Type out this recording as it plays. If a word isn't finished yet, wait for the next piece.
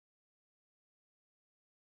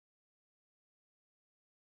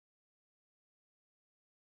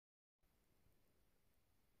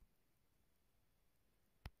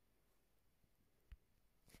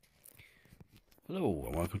Hello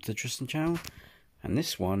and welcome to the Tristan channel, and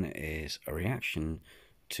this one is a reaction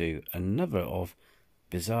to another of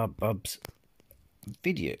Bizarrebub's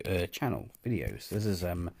channel videos. This is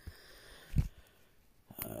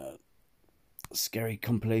Scary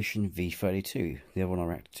Compilation V32. The other one I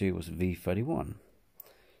reacted to was V31.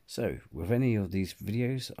 So with any of these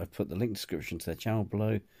videos, I've put the link description to their channel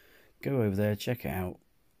below. Go over there, check it out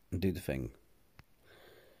and do the thing.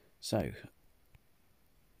 So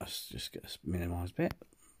let's just get this minimised bit.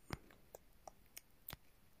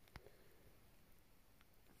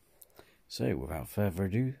 So without further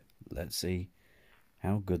ado, let's see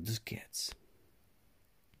how good this gets.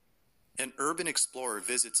 An urban explorer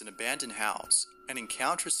visits an abandoned house and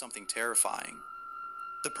encounters something terrifying.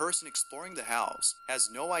 The person exploring the house has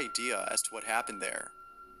no idea as to what happened there.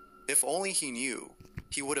 If only he knew,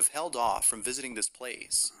 he would have held off from visiting this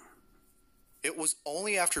place. It was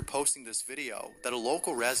only after posting this video that a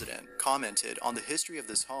local resident commented on the history of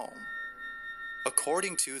this home.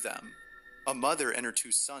 According to them, a mother and her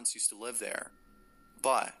two sons used to live there.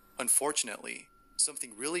 But, unfortunately,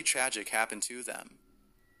 something really tragic happened to them.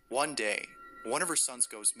 One day, one of her sons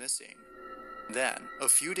goes missing. Then, a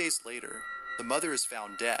few days later, the mother is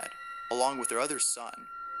found dead, along with her other son,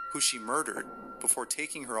 who she murdered before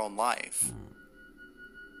taking her own life.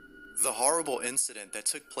 The horrible incident that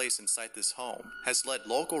took place inside this home has led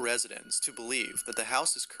local residents to believe that the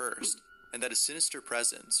house is cursed and that a sinister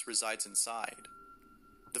presence resides inside.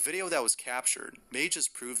 The video that was captured may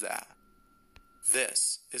just prove that.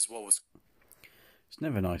 This is what was... It's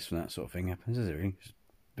never nice when that sort of thing happens, is it really? It's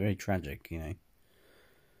very tragic, you know.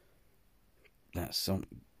 That's some,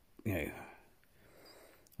 you know...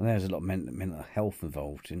 And there's a lot of mental health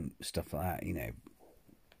involved in stuff like that, you know.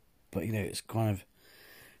 But, you know, it's kind of...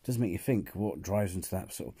 does make you think what drives them to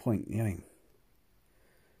that sort of point, you know.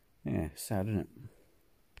 Yeah, sad, isn't it?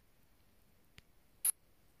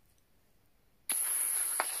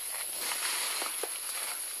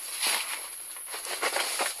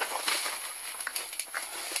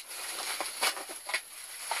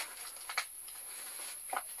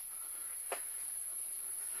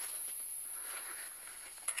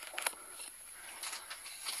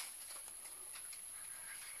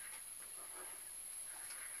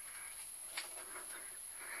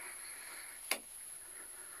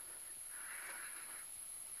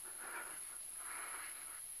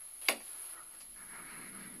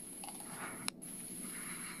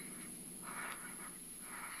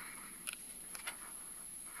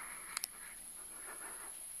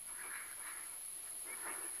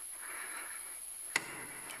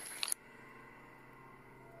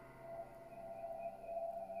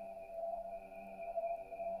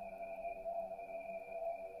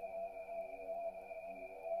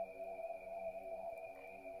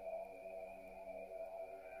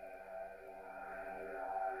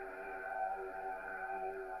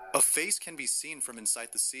 A face can be seen from inside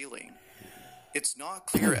the ceiling. It's not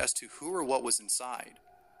clear as to who or what was inside,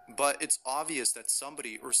 but it's obvious that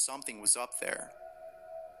somebody or something was up there.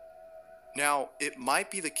 Now, it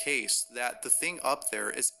might be the case that the thing up there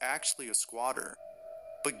is actually a squatter,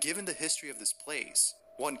 but given the history of this place,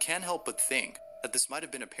 one can't help but think that this might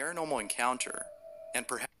have been a paranormal encounter, and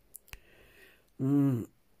perhaps... To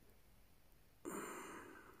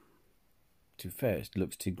be fair, it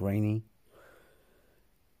looks too grainy.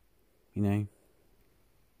 You know,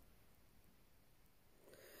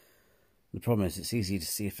 the problem is it's easy to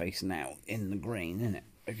see a face now in the grain, isn't it?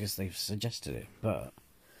 Because they've suggested it, but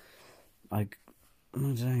I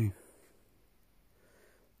don't know.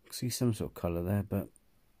 I see some sort of colour there, but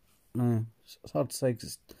no, it's hard to say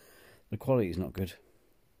because the quality is not good.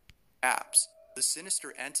 Perhaps the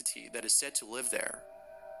sinister entity that is said to live there.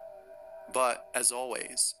 But as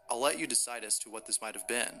always, I'll let you decide as to what this might have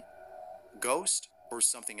been: ghost or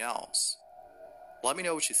something else. Let me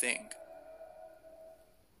know what you think.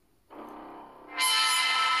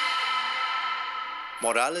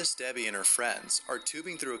 Morales, Debbie, and her friends are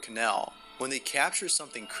tubing through a canal when they capture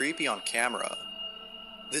something creepy on camera.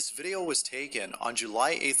 This video was taken on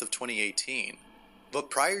July 8th of 2018, but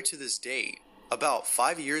prior to this date, about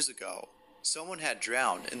 5 years ago, someone had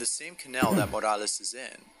drowned in the same canal that Morales is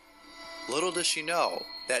in. Little does she know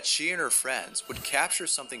that she and her friends would capture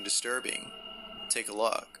something disturbing. Take a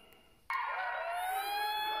look.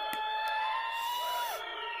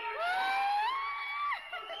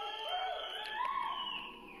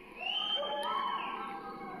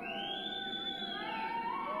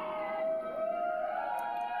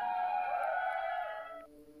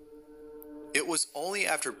 It was only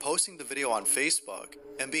after posting the video on Facebook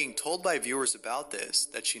and being told by viewers about this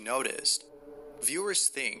that she noticed. Viewers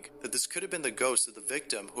think that this could have been the ghost of the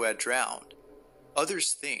victim who had drowned.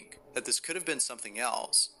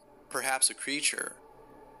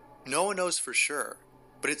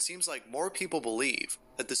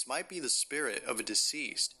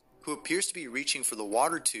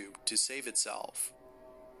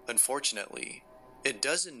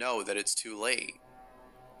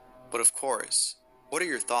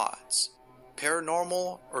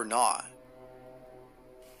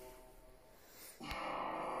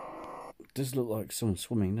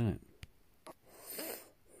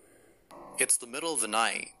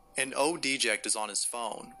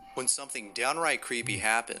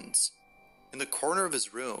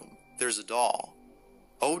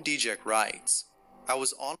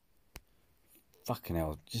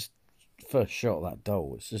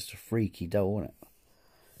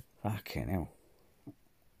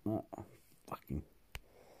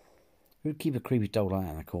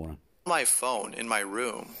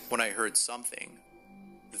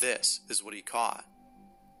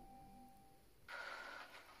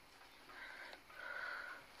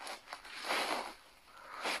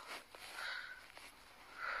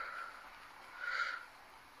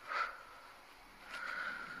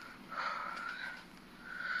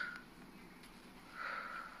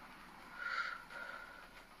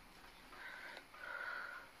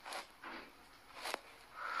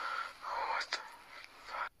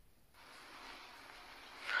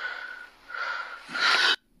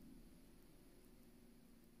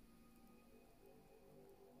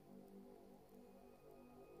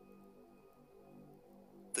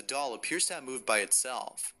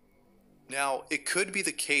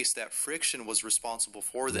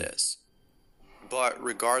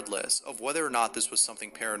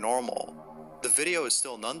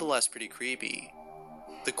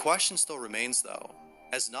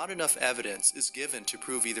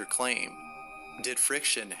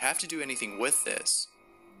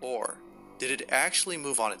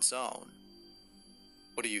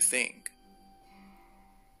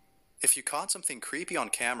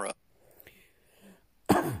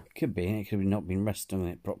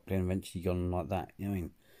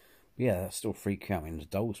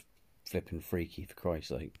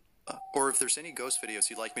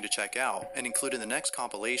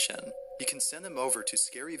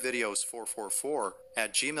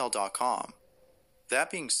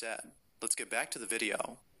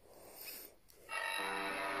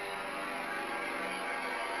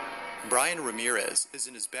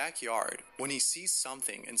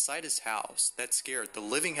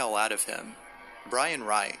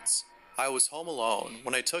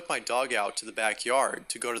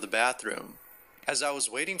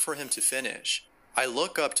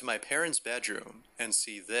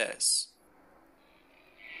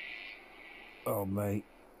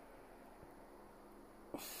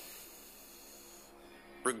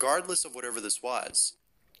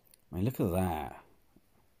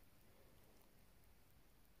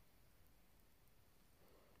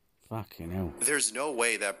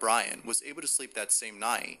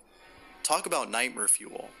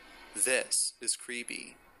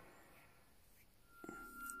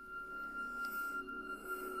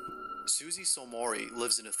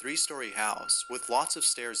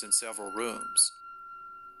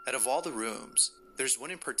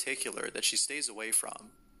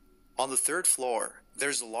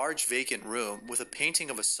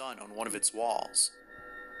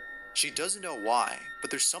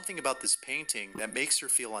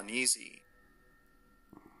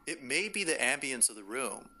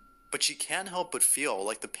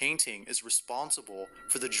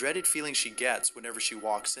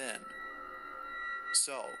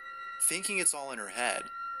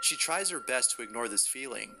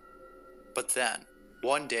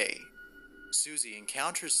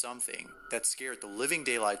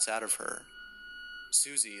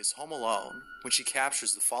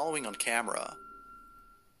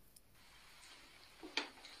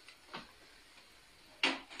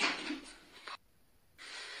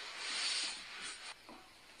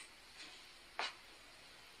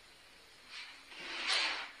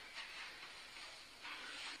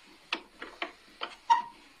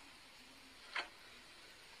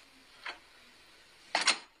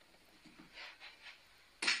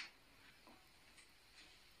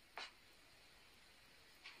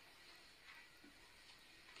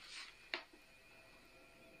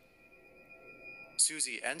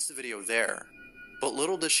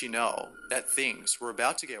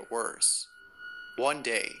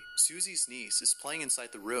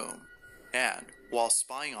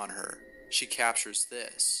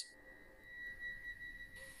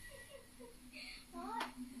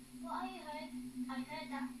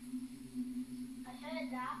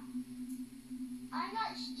 I'm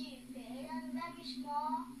not stupid. I'm very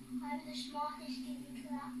smart. I'm the smartest in the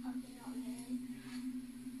class. Okay, not really.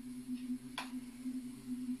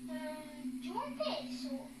 Do you want this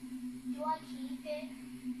or do I keep it?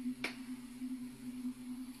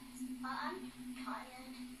 I'm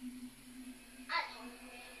tired. I'm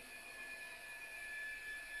hungry.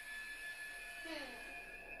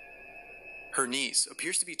 Her niece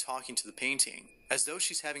appears to be talking to the painting, as though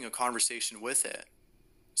she's having a conversation with it.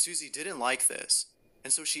 Susie didn't like this,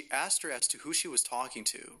 and so she asked her as to who she was talking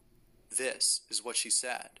to. This is what she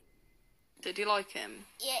said. Did you like him?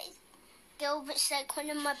 Yeah, Gilbert's like one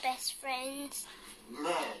of my best friends.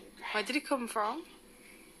 Where did he come from?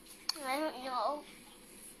 I don't know.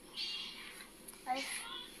 I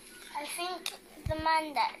think the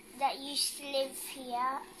man that used to live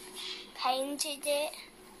here painted it.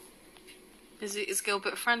 Is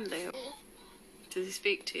Gilbert friendly? Does he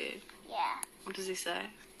speak to you? Yeah, What does he say?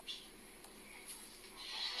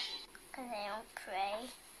 because I don't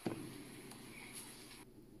pray.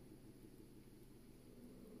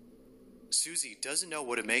 Susie doesn't know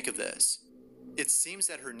what to make of this. It seems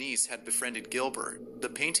that her niece had befriended Gilbert, the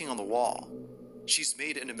painting on the wall. She's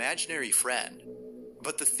made an imaginary friend,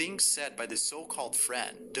 but the things said by this so-called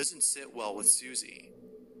friend doesn't sit well with Susie.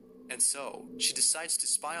 And so, she decides to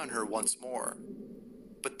spy on her once more.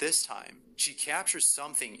 But this time, she captures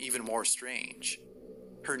something even more strange.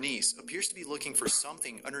 Her niece appears to be looking for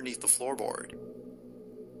something underneath the floorboard.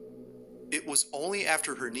 It was only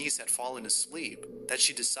after her niece had fallen asleep that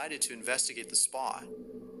she decided to investigate the spot.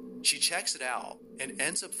 She checks it out and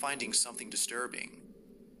ends up finding something disturbing.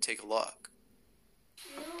 Take a look.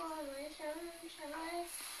 You are my sunshine,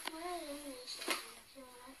 my only sunshine.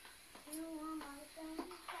 You are my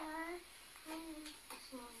sunshine, my only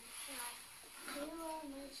sunshine. You are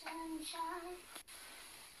my sunshine.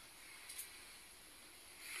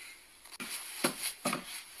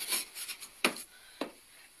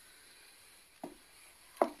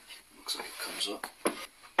 Looks like it comes up.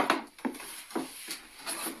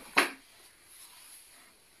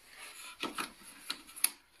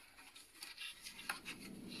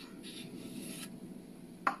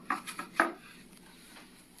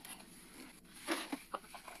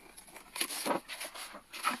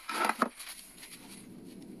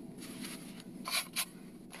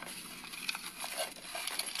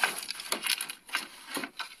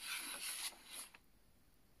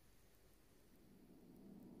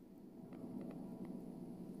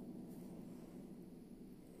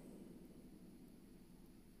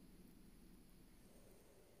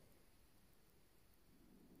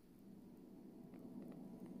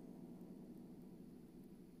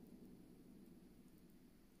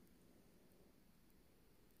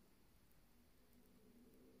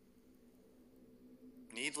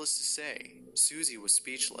 Needless to say, Susie was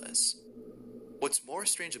speechless. What's more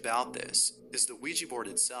strange about this is the Ouija board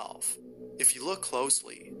itself. If you look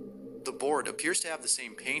closely, the board appears to have the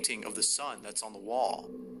same painting of the sun that's on the wall.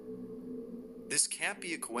 This can't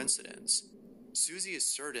be a coincidence. Susie is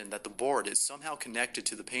certain that the board is somehow connected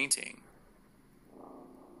to the painting.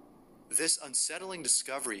 This unsettling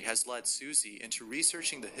discovery has led Susie into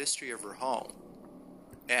researching the history of her home.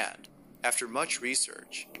 And, after much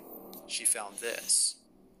research, she found this.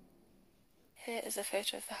 Here is a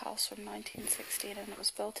photo of the house from 1916 and it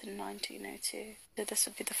was built in 1902. So this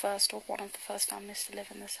would be the first or one of the first families to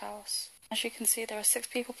live in this house. As you can see, there are 6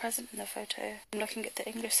 people present in the photo. And looking at the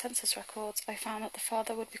English census records, I found that the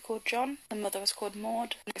father would be called John, the mother was called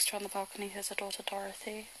Maud, next to her on the balcony is her daughter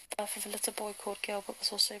Dorothy. The birth of a little boy called Gilbert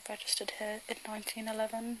was also registered here in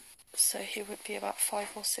 1911, so he would be about 5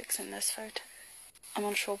 or 6 in this photo. I'm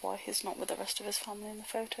unsure why he's not with the rest of his family in the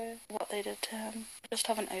photo, what they did to him. I just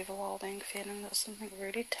have an overwhelming feeling that something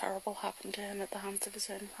really terrible happened to him at the hands of his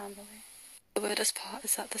own family. The weirdest part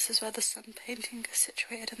is that this is where the sun painting is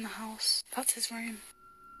situated in the house. That's his room.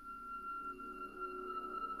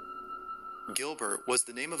 Gilbert was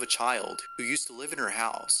the name of a child who used to live in her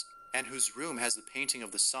house and whose room has the painting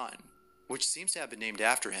of the sun, which seems to have been named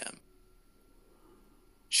after him.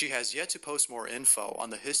 She has yet to post more info on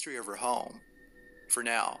the history of her home. For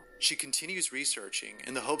now, she continues researching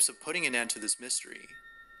in the hopes of putting an end to this mystery.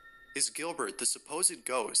 Is Gilbert the supposed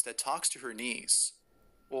ghost that talks to her niece?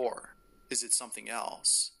 Or is it something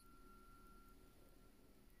else?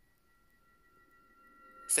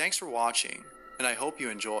 Thanks for watching, and I hope you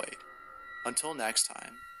enjoyed. Until next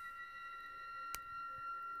time.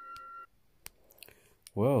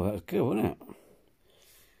 Well, that was good, wasn't it?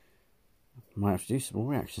 Might have to do some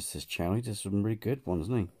more reactions to this channel. He does some really good ones,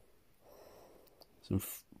 doesn't he? Some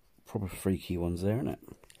proper freaky ones there, isn't it?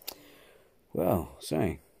 Well, so,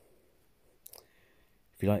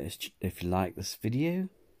 if if you like this video,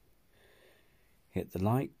 hit the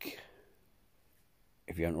like.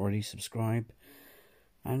 If you haven't already, subscribe.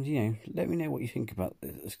 And, you know, let me know what you think about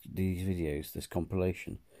these videos, this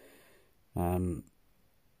compilation.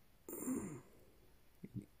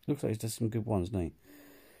 Looks like there's some good ones, doesn't it?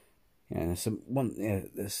 Yeah,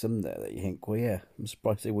 there's some there that you think, well, yeah, I'm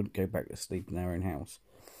surprised they wouldn't go back to sleep in their own house.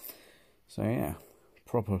 So, yeah,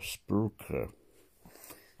 proper spooker.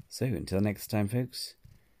 So, until next time, folks,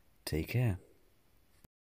 take care.